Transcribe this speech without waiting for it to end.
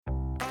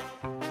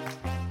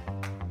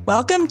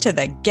Welcome to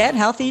the Get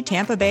Healthy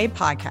Tampa Bay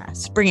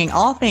podcast, bringing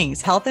all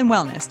things health and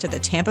wellness to the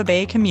Tampa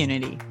Bay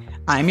community.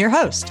 I'm your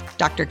host,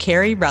 Dr.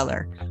 Carrie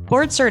Reller,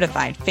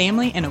 board-certified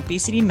family and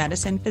obesity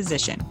medicine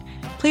physician.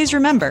 Please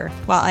remember,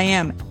 while I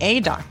am a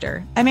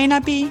doctor, I may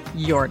not be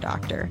your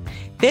doctor.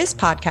 This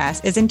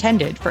podcast is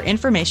intended for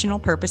informational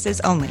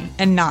purposes only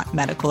and not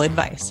medical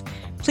advice.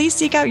 Please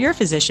seek out your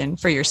physician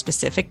for your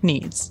specific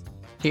needs.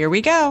 Here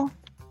we go.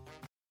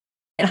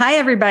 Hi,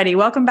 everybody.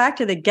 Welcome back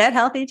to the Get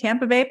Healthy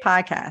Tampa Bay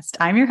podcast.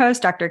 I'm your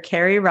host, Dr.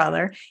 Carrie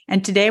Reller,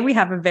 and today we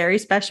have a very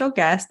special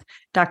guest,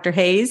 Dr.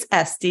 Hayes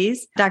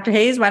Estes. Dr.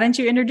 Hayes, why don't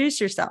you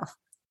introduce yourself?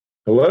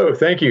 Hello.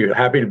 Thank you.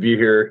 Happy to be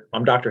here.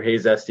 I'm Dr.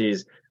 Hayes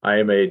Estes. I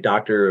am a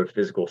doctor of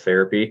physical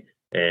therapy,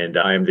 and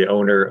I am the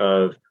owner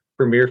of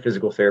Premier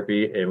Physical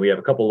Therapy, and we have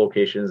a couple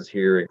locations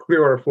here in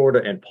Clearwater,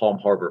 Florida, and Palm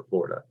Harbor,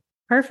 Florida.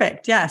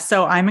 Perfect. Yeah.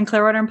 So I'm in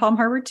Clearwater and Palm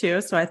Harbor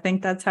too. So I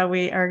think that's how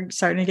we are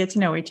starting to get to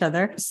know each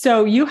other.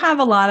 So you have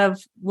a lot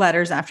of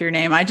letters after your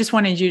name. I just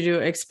wanted you to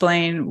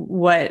explain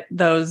what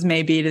those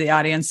may be to the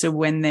audience so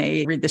when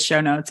they read the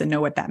show notes and know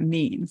what that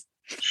means.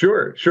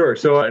 Sure.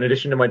 So in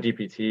addition to my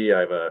DPT, I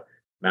have a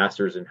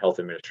master's in health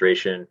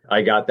administration.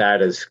 I got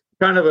that as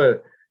kind of a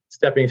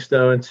stepping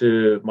stone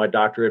to my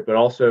doctorate, but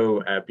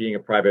also being a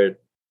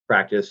private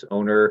practice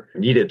owner,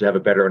 needed to have a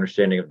better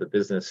understanding of the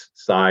business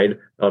side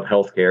of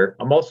healthcare.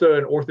 I'm also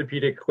an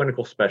orthopedic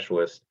clinical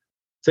specialist.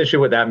 Essentially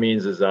what that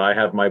means is I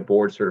have my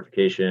board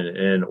certification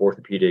in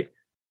orthopedic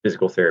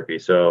physical therapy.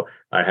 So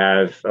I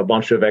have a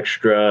bunch of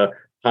extra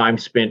time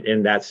spent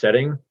in that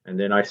setting. And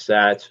then I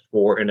sat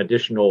for an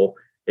additional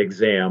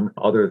exam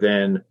other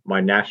than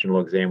my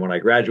national exam. When I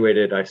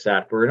graduated, I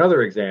sat for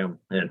another exam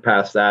and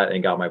passed that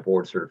and got my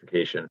board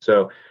certification.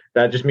 So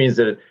that just means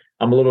that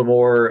I'm a little bit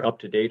more up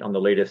to date on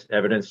the latest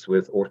evidence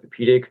with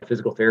orthopedic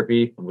physical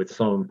therapy, with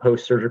some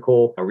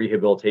post-surgical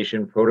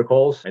rehabilitation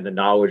protocols and the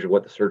knowledge of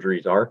what the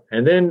surgeries are.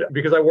 And then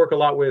because I work a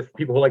lot with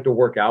people who like to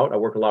work out, I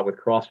work a lot with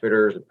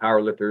CrossFitters and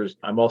powerlifters.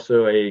 I'm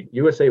also a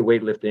USA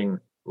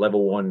weightlifting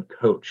level 1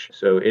 coach.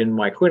 So in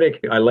my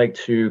clinic, I like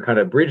to kind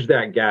of bridge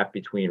that gap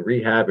between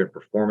rehab and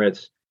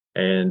performance.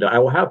 And I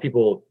will have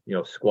people,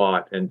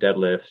 squat and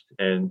deadlift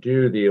and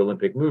do the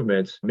Olympic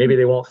movements. Maybe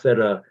they won't set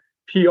a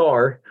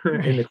PR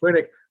in the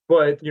clinic,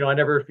 but, I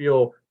never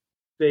feel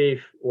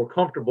safe or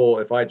comfortable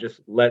if I just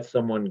let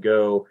someone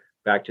go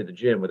back to the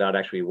gym without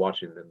actually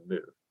watching them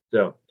move.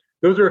 So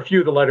those are a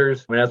few of the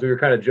letters. I mean, as we were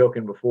kind of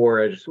joking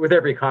before, just with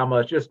every comma,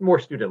 it's just more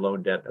student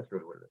loan debt. That's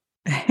really what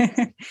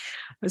it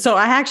is. So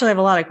I actually have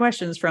a lot of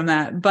questions from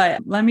that,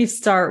 but let me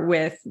start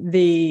with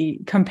the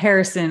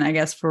comparison, I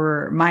guess,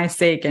 for my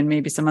sake and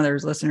maybe some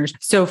others listeners.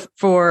 So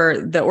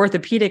for the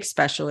orthopedic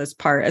specialist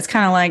part, it's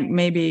kind of like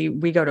maybe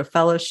we go to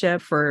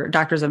fellowship for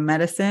doctors of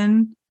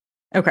medicine.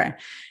 Okay.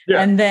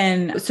 Yeah. And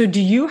then, so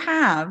do you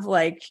have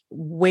like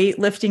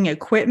weightlifting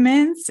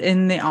equipment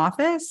in the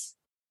office?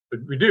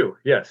 We do,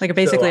 yes. Like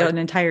basically an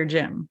entire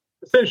gym.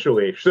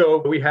 Essentially.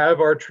 So we have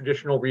our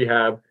traditional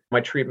rehab,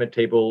 my treatment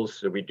tables.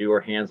 So we do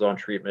our hands-on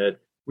treatment.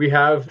 We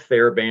have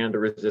TheraBand, a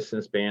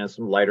resistance band,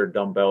 some lighter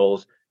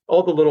dumbbells,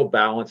 all the little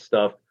balance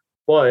stuff.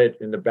 But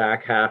in the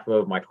back half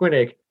of my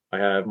clinic, I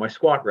have my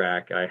squat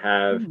rack. I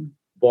have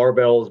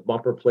barbells,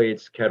 bumper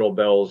plates,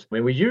 kettlebells. I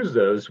mean, we use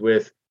those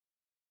with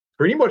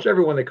pretty much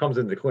everyone that comes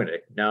into the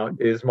clinic. Now,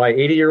 is my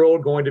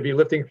 80-year-old going to be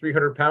lifting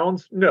 300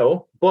 pounds?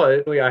 No,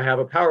 but I have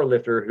a power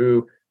lifter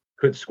who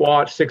could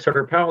squat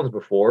 600 pounds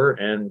before,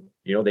 and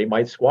they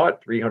might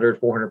squat 300,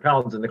 400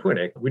 pounds in the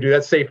clinic. We do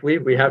that safely.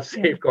 We have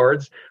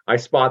safeguards. I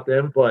spot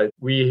them, but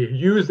we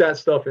use that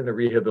stuff in the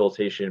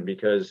rehabilitation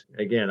because,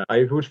 again,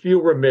 I would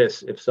feel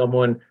remiss if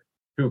someone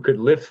who could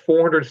lift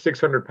 400,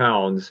 600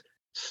 pounds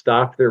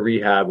stopped their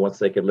rehab once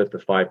they could lift a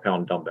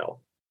 5-pound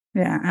dumbbell.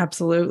 Yeah,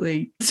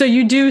 absolutely. So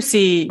you do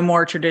see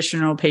more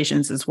traditional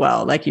patients as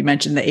well, like you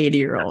mentioned, the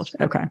 80-year-old.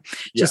 Yes. Okay.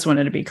 Just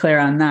wanted to be clear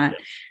on that.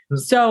 Yeah.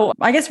 So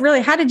I guess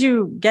really, how did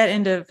you get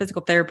into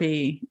physical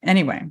therapy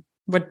anyway?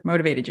 What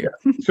motivated you?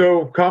 Yeah.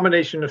 So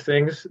combination of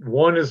things.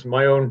 One is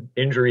my own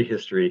injury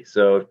history.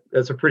 So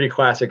that's a pretty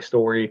classic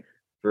story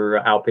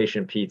for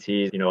outpatient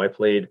PTs. I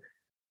played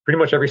pretty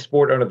much every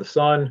sport under the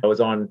sun. I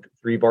was on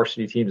 3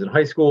 varsity teams in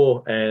high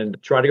school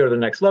and tried to go to the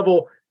next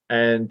level,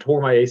 and tore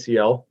my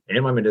ACL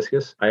and my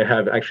meniscus. I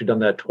have actually done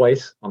that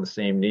twice on the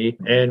same knee.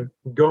 And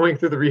going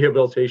through the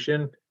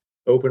rehabilitation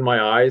opened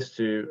my eyes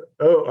to,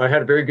 I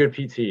had a very good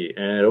PT,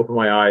 and it opened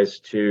my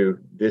eyes to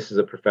this is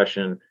a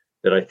profession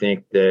that I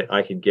think that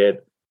I could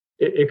get.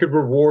 It could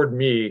reward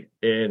me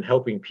in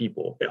helping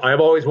people. I've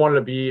always wanted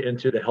to be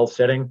into the health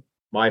setting.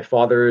 My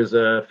father is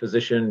a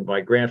physician. My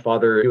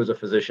grandfather, he was a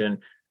physician.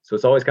 So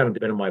it's always kind of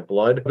been in my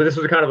blood. But this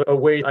was kind of a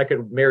way I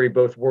could marry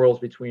both worlds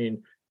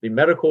between the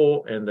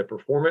medical and the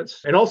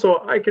performance. And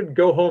also I could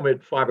go home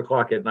at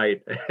 5:00 at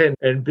night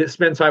and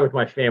spend time with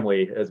my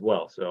family as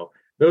well. So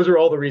those are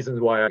all the reasons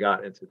why I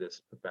got into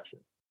this profession.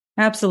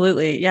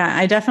 Absolutely. Yeah,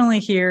 I definitely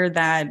hear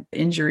that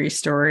injury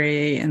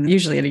story, and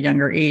usually at a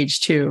younger age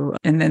too.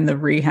 And then the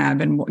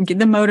rehab and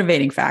the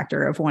motivating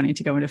factor of wanting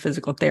to go into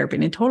physical therapy.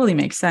 And it totally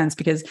makes sense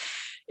because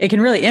it can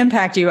really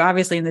impact you,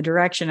 obviously, in the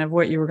direction of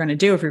what you were going to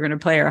do if you're going to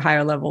play a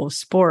higher level of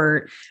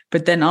sport,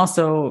 but then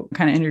also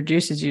kind of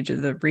introduces you to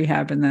the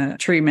rehab and the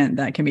treatment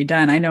that can be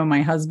done. I know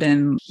my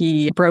husband,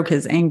 he broke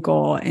his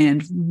ankle,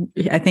 and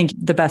I think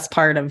the best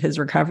part of his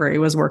recovery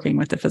was working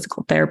with the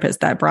physical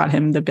therapist that brought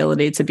him the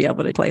ability to be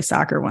able to play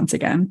soccer once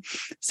again.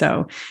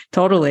 So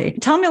totally.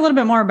 Tell me a little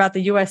bit more about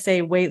the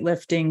USA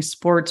Weightlifting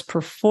Sports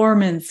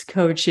Performance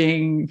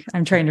Coaching.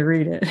 I'm trying to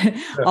read it,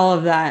 all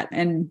of that.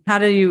 And how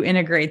do you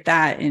integrate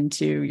that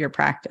into your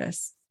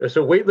practice?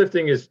 So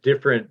weightlifting is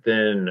different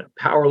than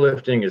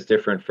powerlifting, is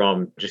different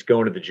from just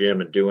going to the gym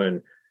and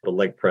doing the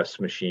leg press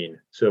machine.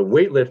 So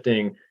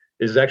weightlifting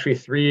is actually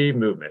three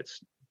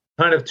movements,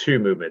 kind of two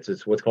movements.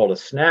 It's what's called a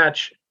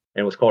snatch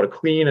and what's called a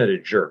clean and a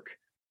jerk.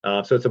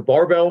 So it's a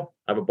barbell.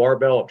 I have a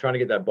barbell. I'm trying to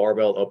get that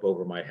barbell up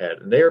over my head.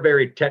 And they are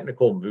very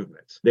technical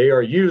movements. They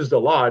are used a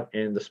lot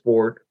in the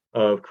sport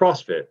of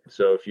CrossFit.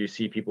 So if you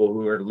see people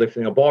who are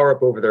lifting a bar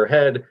up over their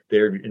head,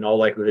 they're in all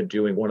likelihood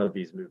doing one of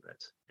these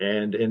movements.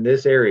 And in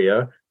this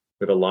area,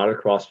 we have a lot of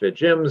CrossFit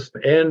gyms.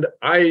 And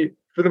I,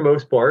 for the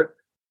most part,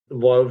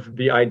 love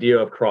the idea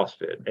of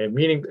CrossFit. And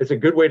meaning it's a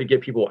good way to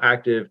get people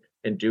active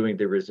and doing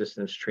the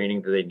resistance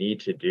training that they need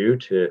to do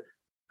to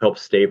help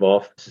stave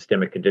off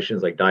systemic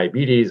conditions like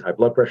diabetes, high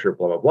blood pressure,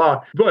 blah, blah,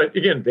 blah. But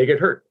again, they get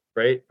hurt,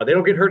 right? They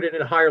don't get hurt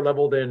at a higher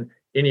level than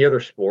any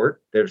other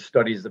sport. There's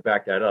studies that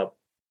back that up,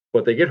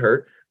 but they get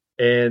hurt.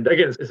 And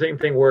again, it's the same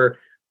thing where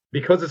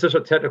because it's such a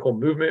technical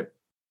movement,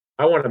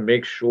 I want to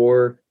make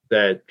sure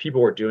that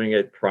people are doing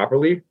it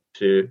properly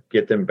to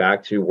get them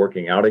back to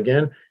working out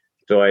again.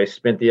 So I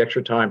spent the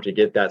extra time to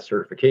get that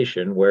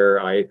certification where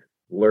I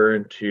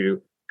learned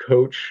to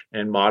coach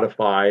and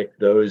modify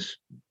those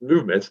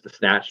movements, the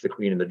snatch, the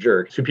clean, and the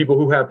jerk, to people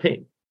who have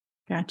pain.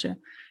 Gotcha.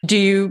 Do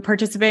you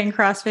participate in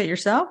CrossFit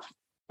yourself?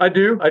 I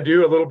do a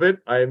little bit.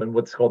 I'm in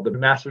what's called the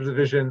Masters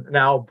Division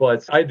now,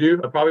 but I do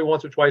probably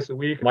once or twice a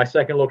week. My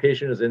second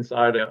location is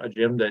inside a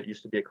gym that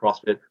used to be a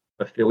CrossFit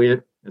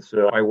affiliate. And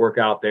so I work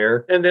out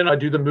there. And then I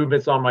do the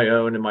movements on my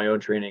own and my own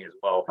training as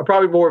well. I'm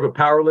probably more of a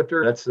power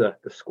lifter. That's the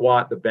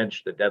squat, the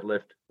bench, the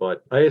deadlift,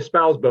 but I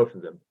espouse both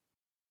of them.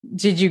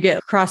 Did you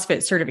get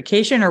CrossFit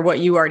certification, or what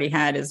you already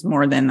had is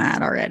more than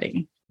that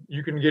already?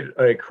 You can get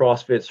a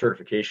CrossFit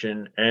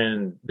certification.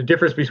 And the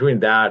difference between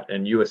that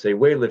and USA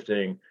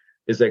Weightlifting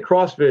is that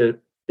CrossFit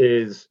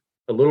is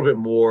a little bit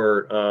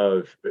more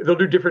of, they'll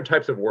do different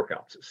types of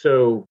workouts.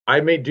 So I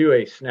may do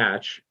a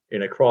snatch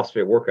in a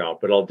CrossFit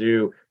workout, but I'll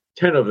do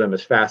 10 of them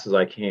as fast as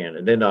I can.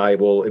 And then I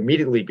will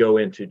immediately go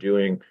into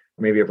doing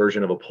maybe a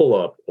version of a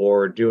pull-up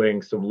or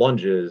doing some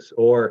lunges,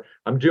 or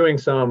I'm doing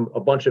a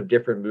bunch of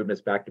different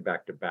movements back to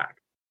back to back.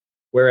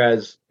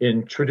 Whereas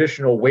in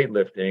traditional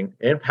weightlifting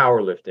and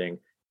powerlifting,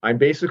 I'm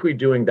basically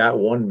doing that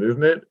one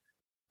movement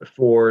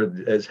for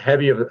as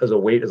heavy as a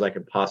weight as I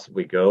can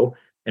possibly go,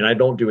 and I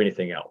don't do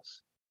anything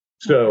else.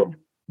 So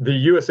the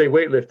USA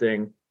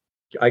Weightlifting,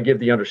 I give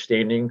the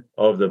understanding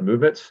of the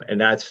movements,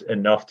 and that's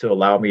enough to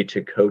allow me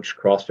to coach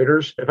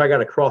CrossFitters. If I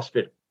got a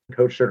CrossFit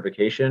coach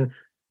certification,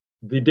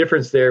 the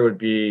difference there would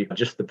be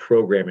just the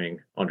programming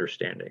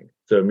understanding.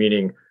 So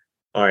meaning,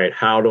 all right,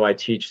 how do I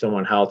teach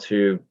someone how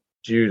to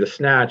do the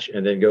snatch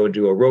and then go and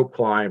do a rope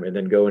climb and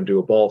then go and do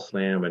a ball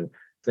slam and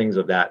things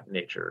of that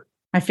nature?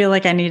 I feel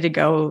like I need to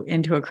go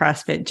into a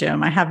CrossFit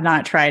gym. I have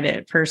not tried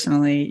it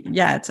personally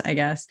yet, I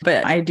guess,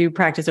 but I do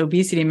practice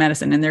obesity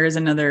medicine, and there is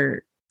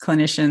another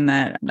clinician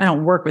that I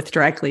don't work with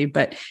directly,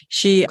 but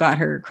she got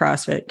her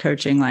CrossFit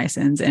coaching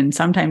license and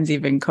sometimes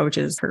even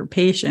coaches her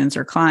patients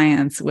or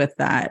clients with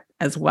that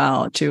as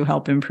well to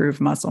help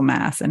improve muscle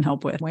mass and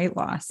help with weight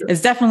loss. Yeah.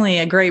 It's definitely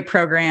a great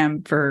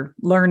program for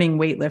learning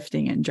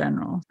weightlifting in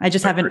general. I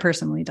just haven't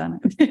personally done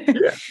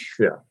it.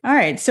 Yeah. All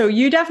right. So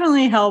you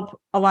definitely help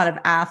a lot of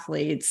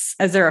athletes.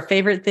 Is there a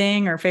favorite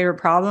thing or favorite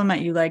problem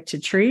that you like to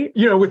treat?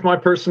 With my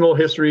personal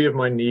history of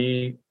my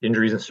knee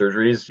injuries and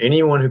surgeries,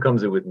 anyone who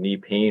comes in with knee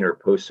pain or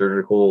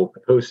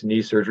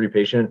post-knee surgery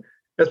patient,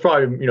 that's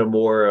probably,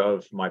 more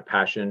of my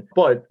passion.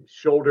 But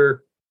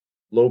shoulder,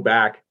 low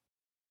back,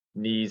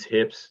 knees,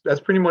 hips,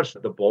 that's pretty much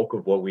the bulk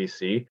of what we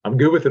see. I'm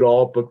good with it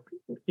all, but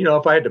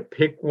if I had to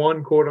pick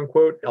one, quote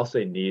unquote, I'll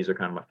say knees are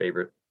kind of my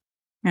favorite.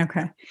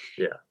 Okay.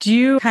 Yeah. Do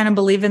you kind of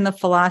believe in the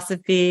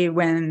philosophy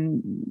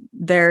when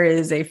there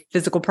is a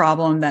physical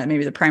problem that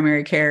maybe the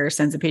primary care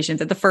sends a patient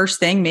that the first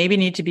thing maybe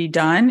need to be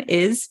done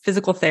is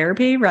physical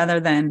therapy rather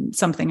than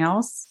something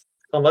else?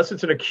 Unless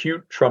it's an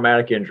acute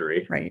traumatic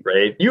injury,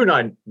 right? You and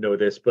I know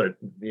this, but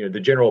the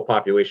general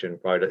population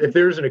probably, if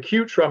there's an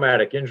acute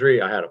traumatic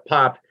injury, I had a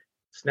pop,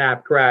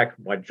 snap, crack,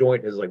 my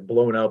joint is like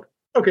blown up.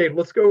 Okay,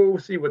 let's go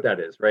see what that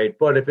is, right?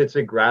 But if it's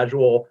a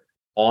gradual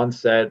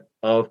onset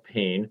of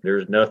pain,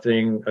 there's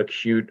nothing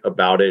acute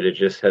about it. It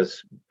just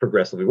has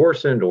progressively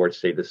worsened or it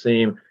stayed the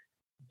same.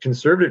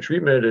 Conservative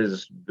treatment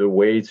is the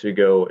way to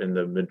go in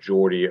the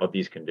majority of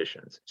these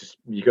conditions, just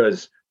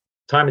because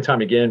time and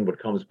time again, what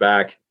comes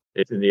back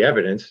in the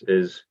evidence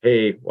is,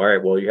 hey, all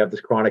right, well, you have this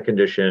chronic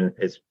condition.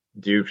 It's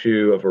due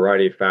to a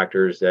variety of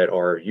factors that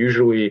are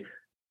usually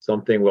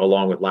something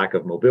along with lack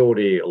of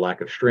mobility, a lack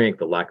of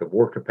strength, a lack of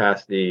work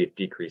capacity,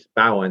 decreased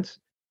balance.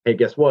 Hey,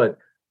 guess what?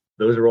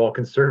 Those are all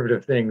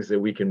conservative things that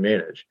we can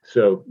manage.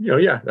 So,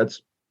 yeah,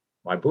 that's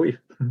my belief.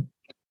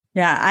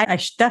 Yeah, I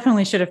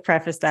definitely should have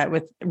prefaced that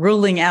with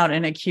ruling out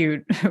an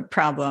acute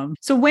problem.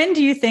 So when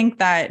do you think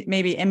that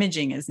maybe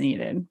imaging is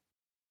needed?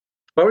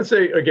 I would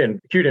say, again,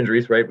 acute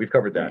injuries, right? We've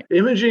covered that. Right.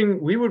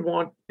 Imaging, we would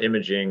want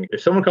imaging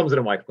if someone comes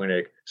into my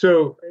clinic.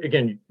 So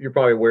again, you're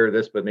probably aware of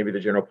this, but maybe the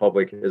general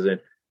public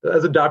isn't.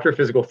 As a doctor of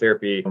physical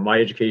therapy, my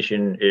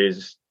education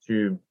is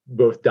to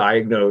both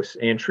diagnose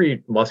and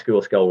treat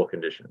musculoskeletal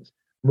conditions.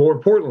 More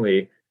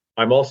importantly,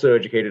 I'm also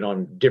educated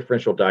on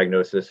differential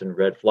diagnosis and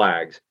red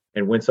flags.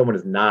 And when someone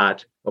is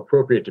not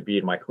appropriate to be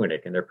in my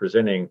clinic and they're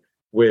presenting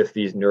with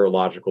these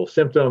neurological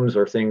symptoms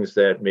or things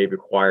that may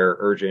require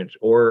urgent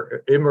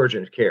or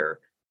emergent care.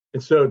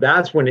 And so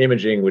that's when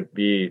imaging would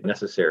be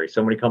necessary.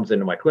 Somebody comes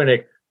into my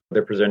clinic,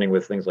 they're presenting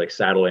with things like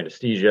saddle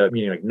anesthesia,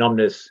 meaning like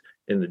numbness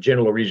in the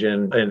genital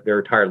region, and their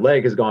entire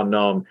leg has gone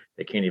numb.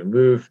 They can't even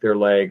move their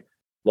leg,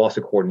 loss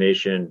of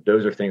coordination.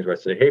 Those are things where I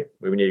say, hey,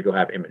 we need to go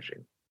have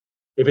imaging.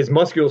 If it's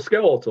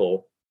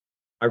musculoskeletal,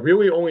 I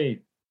really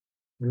only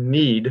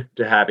need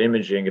to have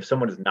imaging if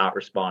someone is not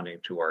responding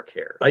to our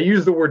care. I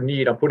use the word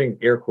need, I'm putting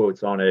air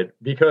quotes on it,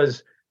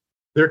 because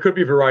there could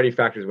be a variety of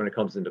factors when it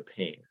comes into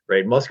pain,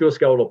 right?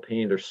 Musculoskeletal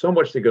pain, there's so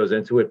much that goes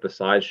into it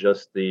besides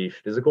just the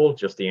physical,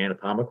 just the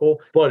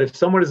anatomical. But if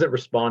someone isn't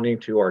responding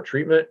to our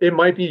treatment, it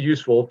might be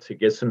useful to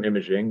get some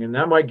imaging, and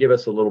that might give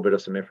us a little bit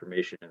of some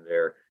information in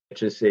there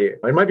to say,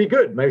 it might be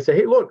good. It might say,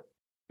 hey, look,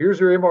 here's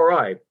your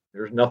MRI.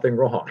 There's nothing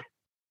wrong.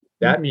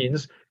 That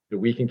means that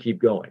we can keep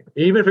going.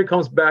 Even if it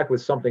comes back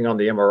with something on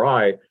the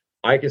MRI,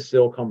 I can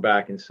still come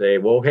back and say,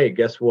 well, hey,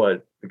 guess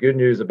what? The good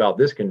news about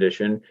this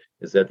condition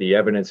is that the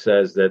evidence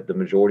says that the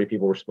majority of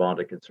people respond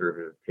to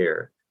conservative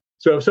care.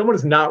 So if someone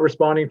is not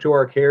responding to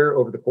our care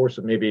over the course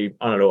of maybe,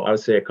 I don't know, I would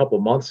say a couple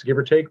months, give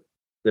or take,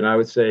 then I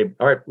would say,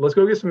 all right, let's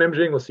go get some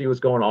imaging. Let's see what's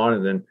going on.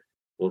 And then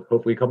we'll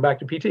hopefully come back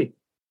to PT.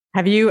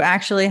 Have you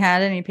actually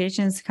had any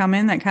patients come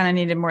in that kind of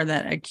needed more of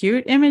that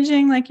acute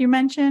imaging, like you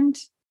mentioned?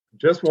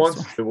 Just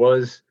once. It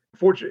was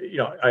fortunate,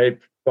 I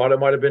thought it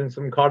might have been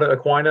some cauda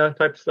equina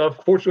type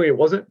stuff. Fortunately, it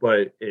wasn't,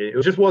 but it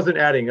just wasn't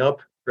adding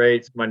up,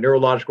 right? My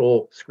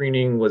neurological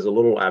screening was a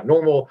little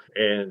abnormal.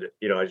 And,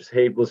 I just,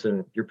 hey,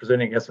 listen, you're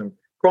presenting as some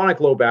chronic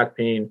low back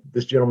pain.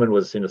 This gentleman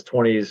was in his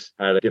 20s,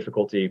 had a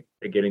difficulty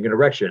getting an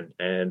erection,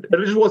 and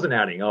it just wasn't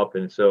adding up.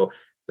 And so,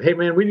 hey,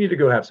 man, we need to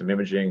go have some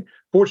imaging.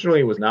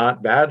 Fortunately, it was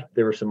not bad.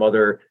 There were some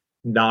other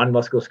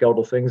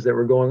non-musculoskeletal things that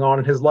were going on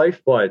in his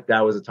life, but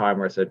that was a time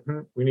where I said,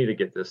 we need to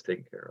get this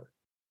taken care of.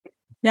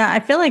 Yeah, I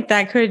feel like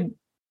that could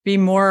be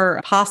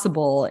more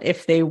possible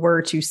if they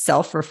were to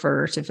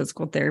self-refer to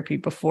physical therapy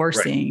before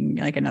seeing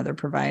like another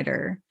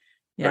provider.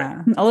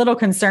 Yeah. Right. A little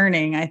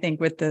concerning, I think,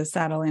 with the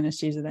saddle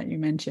anesthesia that you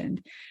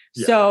mentioned.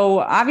 Yeah. So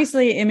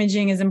obviously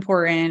imaging is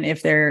important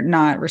if they're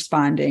not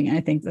responding.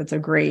 I think that's a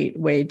great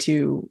way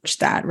to watch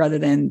that rather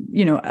than,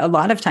 a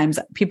lot of times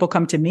people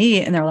come to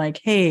me and they're like,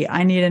 hey,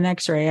 I need an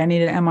x-ray. I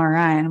need an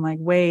MRI. And I'm like,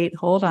 wait,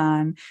 hold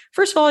on.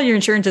 First of all, your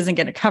insurance isn't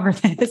going to cover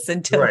this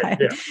until I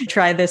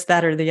try this,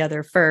 that, or the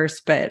other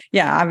first. But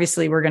yeah,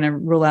 obviously we're going to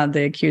rule out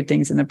the acute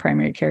things in the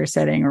primary care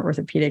setting or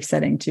orthopedic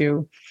setting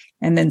too,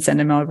 and then send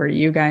them over to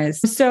you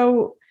guys.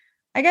 So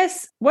I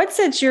guess what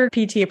sets your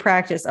PT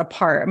practice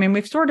apart? I mean,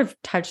 we've sort of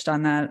touched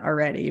on that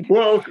already.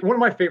 Well, one of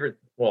my favorite,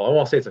 I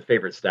won't say it's a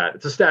favorite stat.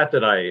 It's a stat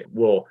that I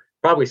will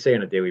probably say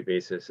on a daily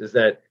basis is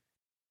that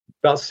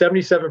about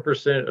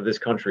 77% of this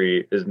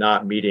country is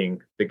not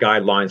meeting the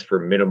guidelines for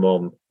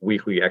minimum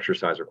weekly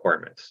exercise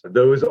requirements.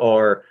 Those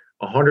are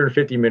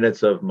 150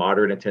 minutes of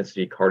moderate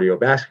intensity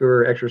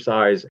cardiovascular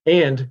exercise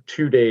and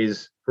 2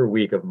 days per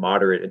week of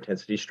moderate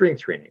intensity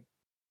strength training.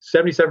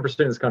 77% of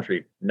this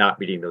country not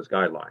meeting those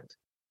guidelines.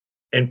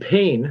 And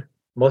pain,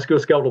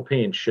 musculoskeletal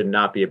pain, should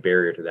not be a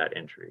barrier to that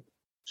entry.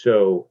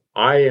 So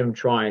I am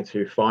trying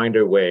to find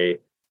a way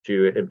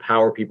to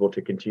empower people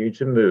to continue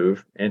to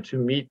move and to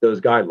meet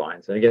those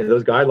guidelines. And again,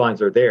 those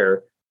guidelines are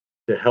there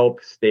to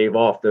help stave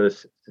off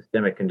those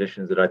systemic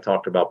conditions that I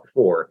talked about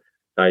before: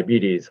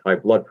 diabetes, high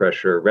blood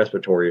pressure,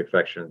 respiratory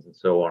infections, and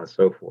so on and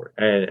so forth.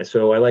 And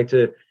so I like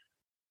to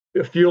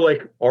feel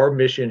like our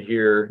mission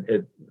here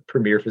at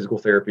Premier Physical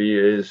Therapy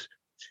is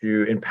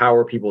to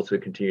empower people to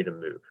continue to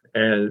move.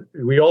 And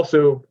we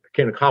also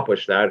can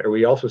accomplish that, or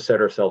we also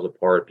set ourselves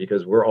apart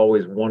because we're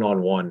always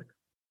one-on-one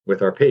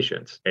with our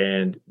patients.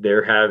 And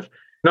there have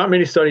not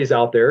many studies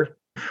out there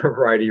for a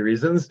variety of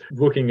reasons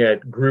looking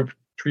at group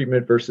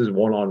treatment versus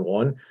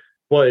one-on-one,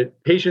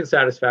 but patient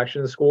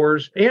satisfaction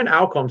scores and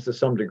outcomes to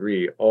some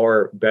degree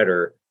are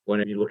better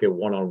when you look at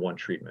one-on-one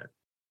treatment.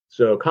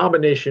 So a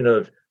combination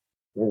of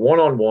we're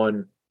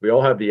one-on-one, we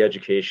all have the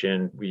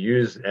education, we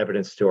use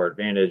evidence to our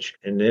advantage,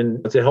 and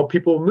then to help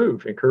people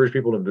move, encourage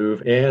people to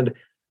move, and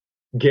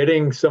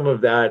getting some of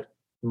that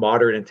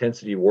moderate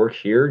intensity work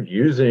here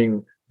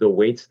using the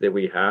weights that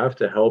we have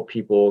to help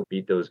people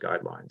beat those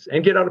guidelines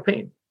and get out of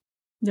pain.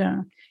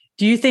 Yeah.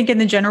 Do you think in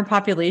the general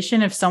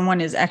population, if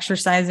someone is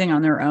exercising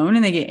on their own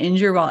and they get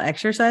injured while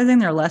exercising,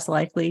 they're less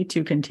likely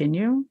to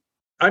continue?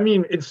 I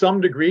mean, in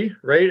some degree,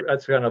 right?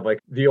 That's kind of like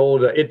the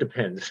old, it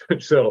depends.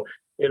 So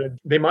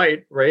they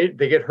might, right?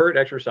 They get hurt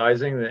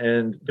exercising,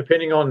 and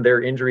depending on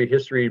their injury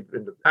history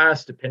in the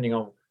past, depending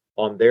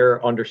on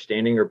their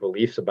understanding or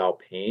beliefs about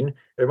pain,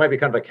 there might be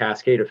kind of a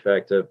cascade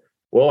effect of,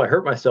 well, I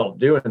hurt myself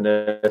doing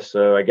this,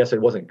 so I guess it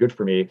wasn't good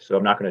for me, so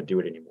I'm not going to do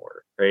it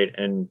anymore, right?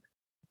 And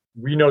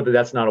we know that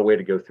that's not a way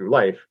to go through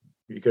life,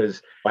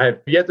 because I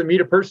have yet to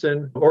meet a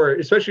person, or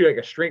especially like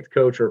a strength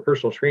coach or a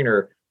personal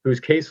trainer, whose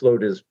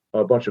caseload is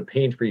a bunch of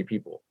pain-free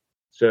people.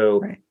 So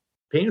right.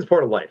 Pain is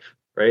part of life,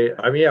 right?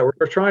 I mean, yeah,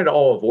 we're trying to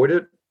all avoid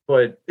it,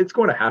 but it's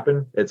going to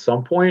happen at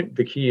some point.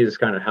 The key is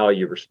kind of how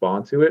you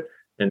respond to it,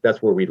 and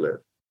that's where we live.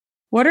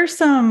 What are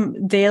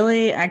some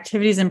daily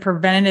activities and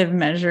preventative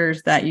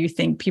measures that you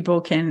think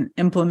people can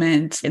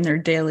implement in their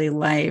daily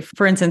life?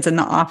 For instance, in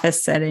the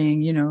office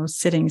setting,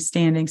 sitting,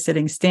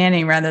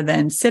 standing, rather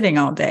than sitting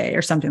all day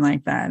or something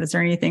like that. Is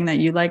there anything that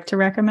you'd like to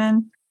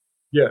recommend?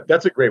 Yeah,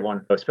 that's a great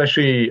one,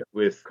 especially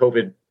with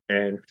COVID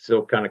and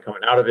still kind of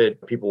coming out of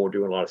it. People were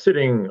doing a lot of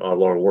sitting, a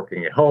lot of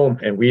working at home,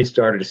 and we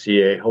started to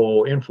see a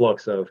whole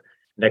influx of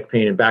neck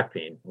pain and back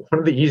pain. One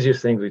of the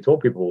easiest things we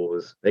told people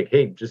was like,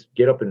 hey, just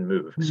get up and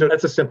move. Mm-hmm. So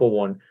that's a simple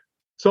one.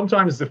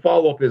 Sometimes the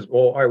follow-up is,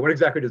 well, all right, what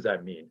exactly does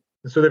that mean?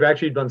 And so they've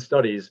actually done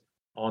studies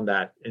on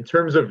that in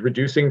terms of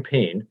reducing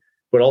pain,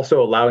 but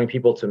also allowing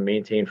people to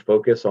maintain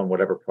focus on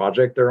whatever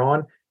project they're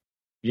on.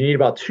 You need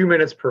about 2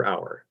 minutes per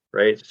hour.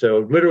 Right.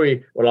 So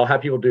literally what I'll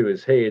have people do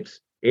is, hey,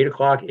 it's 8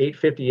 o'clock,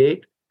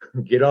 8:58,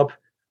 get up,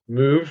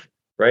 move,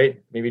 right?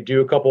 Maybe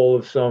do a couple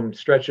of some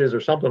stretches or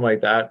something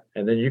like that.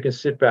 And then you can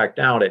sit back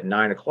down at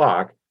 9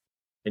 o'clock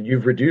and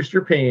you've reduced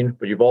your pain,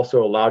 but you've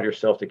also allowed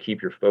yourself to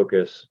keep your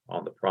focus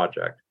on the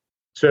project.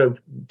 So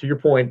to your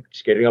point,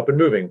 just getting up and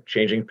moving,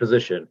 changing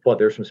position, but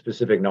there's some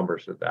specific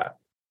numbers of that.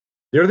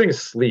 The other thing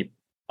is sleep.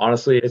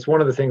 Honestly, it's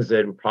one of the things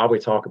that we probably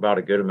talk about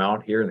a good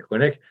amount here in the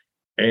clinic.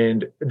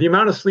 And the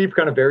amount of sleep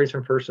kind of varies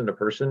from person to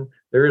person.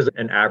 There is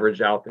an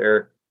average out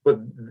there. But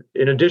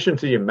in addition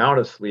to the amount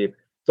of sleep,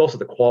 it's also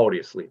the quality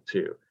of sleep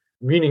too.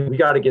 Meaning we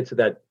got to get to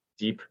that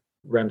deep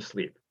REM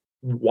sleep.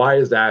 Why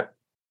is that?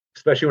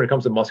 Especially when it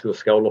comes to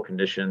musculoskeletal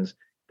conditions,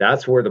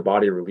 that's where the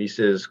body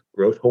releases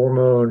growth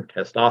hormone,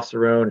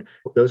 testosterone,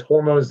 those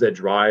hormones that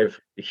drive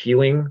the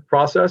healing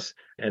process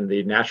and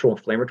the natural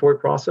inflammatory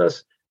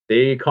process.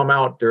 They come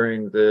out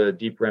during the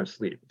deep REM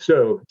sleep.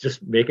 So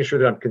just making sure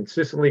that I'm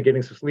consistently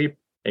getting some sleep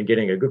and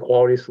getting a good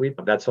quality of sleep,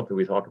 that's something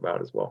we talk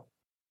about as well.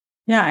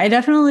 Yeah, I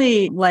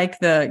definitely like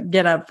the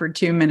get up for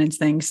 2 minutes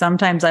thing.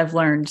 Sometimes I've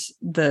learned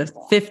the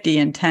 50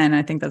 and 10.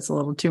 I think that's a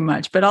little too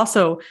much. But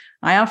also,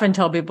 I often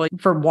tell people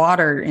for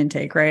water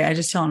intake, right? I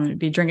just tell them to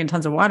be drinking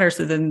tons of water.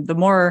 So then the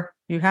more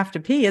you have to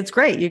pee, it's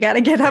great. You got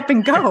to get up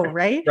and go,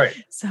 right? Right.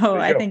 So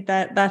I think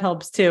that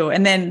helps too.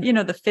 And then,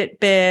 the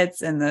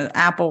Fitbits and the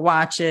Apple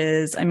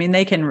Watches, I mean,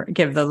 they can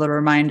give the little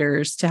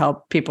reminders to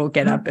help people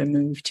get up and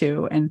move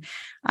too. And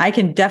I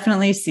can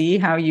definitely see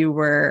how you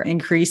were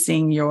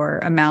increasing your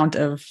amount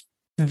of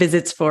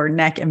visits for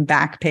neck and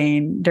back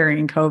pain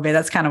during COVID.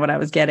 That's kind of what I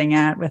was getting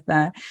at with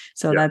that.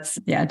 So that's,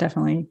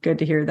 definitely good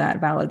to hear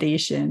that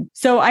validation.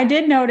 So I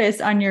did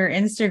notice on your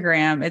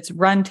Instagram, it's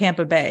Run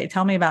Tampa Bay.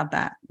 Tell me about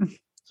that.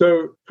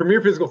 So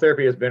Premier Physical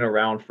Therapy has been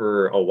around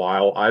for a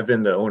while. I've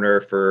been the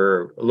owner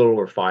for a little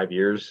over 5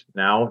 years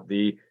now.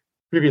 The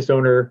previous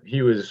owner,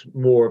 he was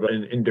more of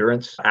an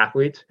endurance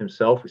athlete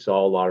himself. We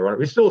saw a lot of runners.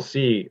 We still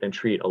see and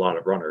treat a lot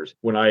of runners.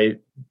 When I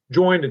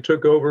joined and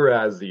took over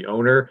as the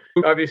owner,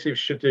 we obviously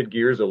shifted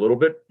gears a little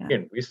bit.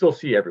 Again, we still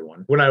see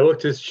everyone. When I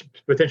looked to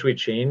potentially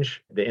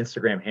change the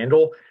Instagram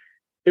handle,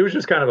 it was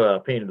just kind of a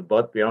pain in the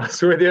butt, to be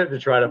honest with you, to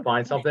try to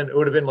find something. It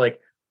would have been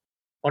like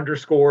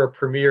 _premier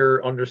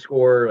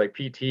 _ like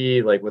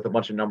PT, like with a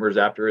bunch of numbers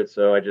after it.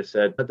 So I just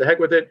said, what the heck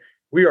with it.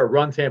 We are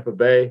Run Tampa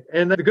Bay.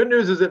 And the good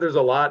news is that there's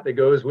a lot that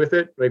goes with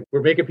it. Like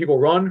we're making people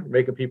run,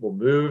 making people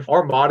move.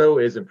 Our motto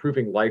is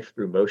improving life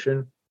through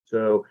motion.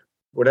 So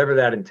whatever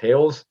that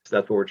entails,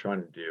 that's what we're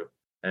trying to do.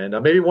 And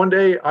maybe one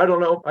day, I don't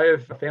know, I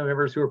have family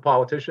members who are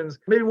politicians.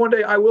 Maybe one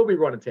day I will be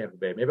running Tampa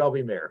Bay. Maybe I'll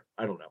be mayor.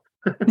 I don't know.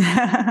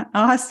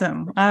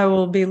 Awesome. I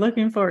will be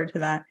looking forward to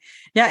that.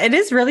 Yeah, it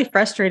is really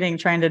frustrating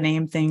trying to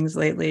name things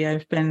lately.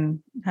 I've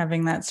been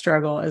having that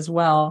struggle as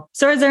well.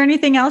 So is there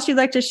anything else you'd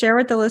like to share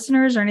with the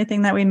listeners or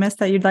anything that we missed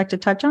that you'd like to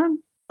touch on?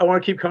 I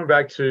want to keep coming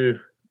back to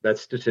that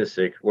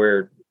statistic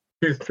where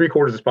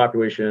 3/4 of this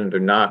population are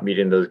not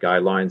meeting those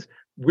guidelines.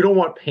 We don't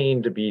want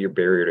pain to be your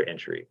barrier to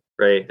entry,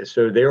 right?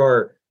 So there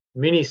are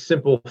many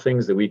simple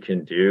things that we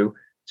can do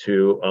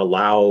to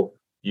allow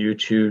you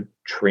to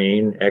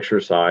train,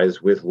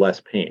 exercise with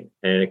less pain.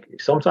 And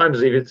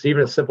sometimes it's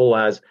even as simple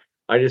as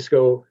I just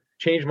go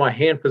change my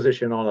hand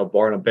position on a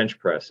bar and a bench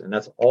press, and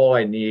that's all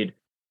I need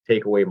to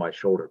take away my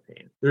shoulder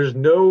pain. There's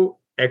no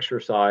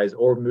exercise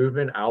or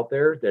movement out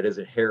there that is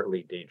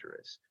inherently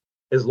dangerous,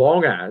 as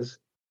long as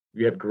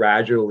you have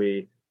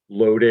gradually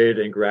loaded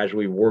and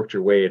gradually worked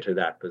your way into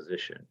that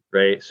position,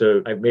 right?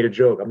 So I've made a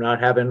joke. I'm not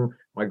having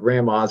my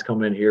grandmas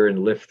come in here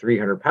and lift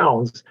 300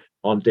 pounds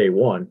on day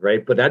one,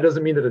 right? But that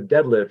doesn't mean that a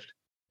deadlift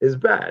is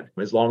bad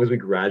as long as we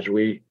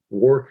gradually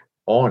work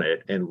on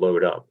it and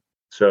load up.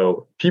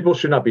 So people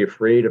should not be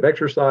afraid of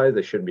exercise.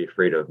 They shouldn't be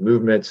afraid of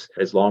movements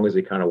as long as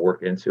they kind of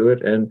work into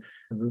it. And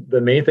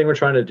the main thing we're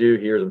trying to do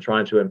here is I'm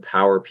trying to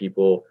empower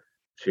people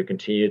to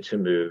continue to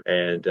move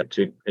and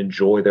to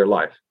enjoy their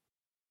life.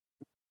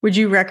 Would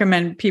you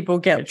recommend people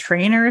get a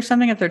trainer or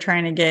something if they're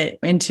trying to get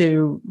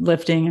into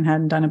lifting and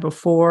hadn't done it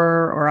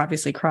before, or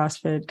obviously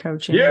CrossFit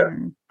coaching? Yeah.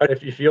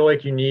 If you feel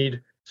like you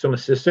need some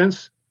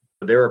assistance,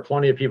 there are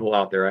plenty of people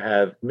out there. I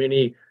have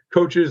many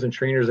coaches and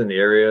trainers in the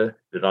area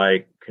that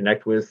I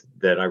connect with,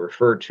 that I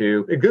refer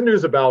to. The good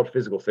news about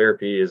physical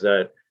therapy is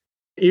that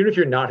even if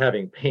you're not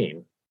having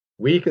pain,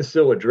 we can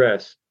still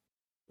address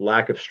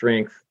lack of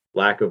strength,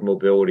 lack of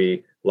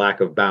mobility,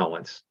 lack of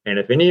balance. And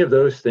if any of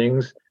those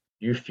things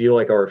you feel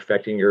like are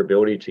affecting your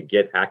ability to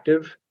get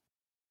active,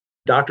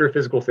 doctor of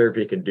physical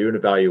therapy can do an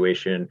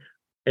evaluation.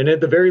 And at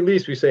the very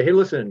least, we say, hey,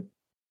 listen,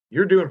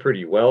 you're doing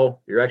pretty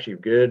well. You're actually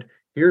good.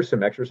 Here's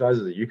some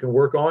exercises that you can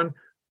work on.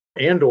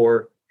 And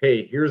or,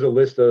 hey, here's a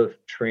list of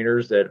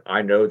trainers that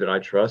I know, that I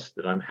trust,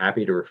 that I'm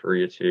happy to refer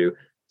you to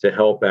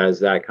help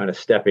as that kind of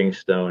stepping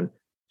stone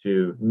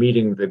to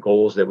meeting the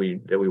goals that we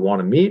want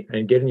to meet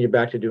and getting you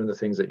back to doing the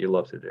things that you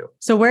love to do.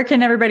 So where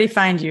can everybody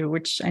find you?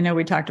 Which I know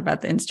we talked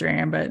about the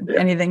Instagram, but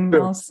anything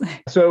else?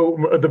 So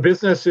the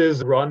business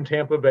is Run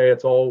Tampa Bay.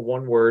 It's all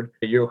one word.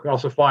 You can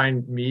also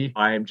find me.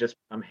 I'm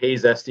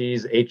Hayes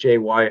Estes,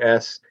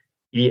 HAYSESTES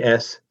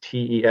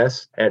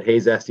at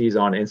Hayes Estes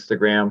on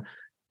Instagram.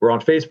 We're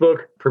on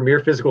Facebook,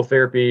 Premier Physical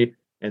Therapy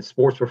and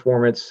Sports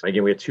Performance.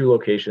 Again, we have 2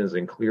 locations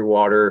in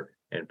Clearwater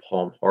and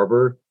Palm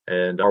Harbor.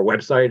 And our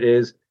website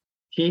is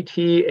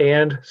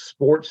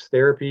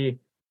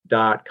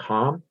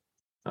ptandsportstherapy.com.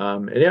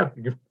 And yeah,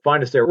 you can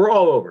find us there. We're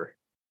all over.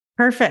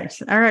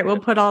 Perfect. All right. We'll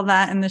put all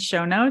that in the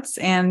show notes.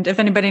 And if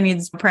anybody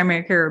needs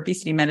primary care or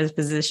obesity medicine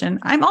physician,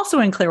 I'm also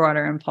in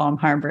Clearwater and Palm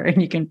Harbor,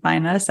 and you can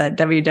find us at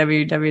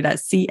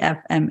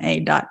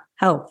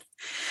www.cfma.health.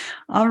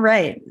 All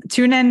right.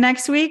 Tune in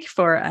next week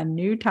for a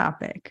new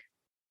topic.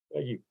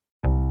 Thank you.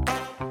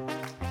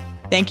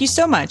 Thank you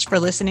so much for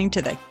listening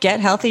to the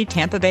Get Healthy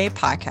Tampa Bay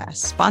podcast,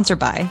 sponsored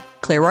by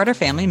Clearwater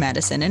Family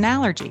Medicine and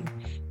Allergy.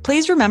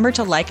 Please remember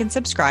to like and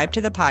subscribe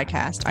to the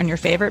podcast on your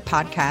favorite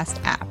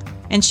podcast app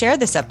and share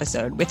this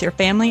episode with your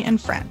family and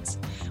friends.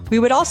 We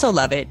would also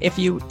love it if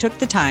you took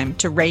the time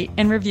to rate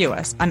and review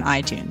us on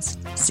iTunes.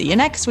 See you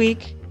next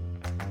week.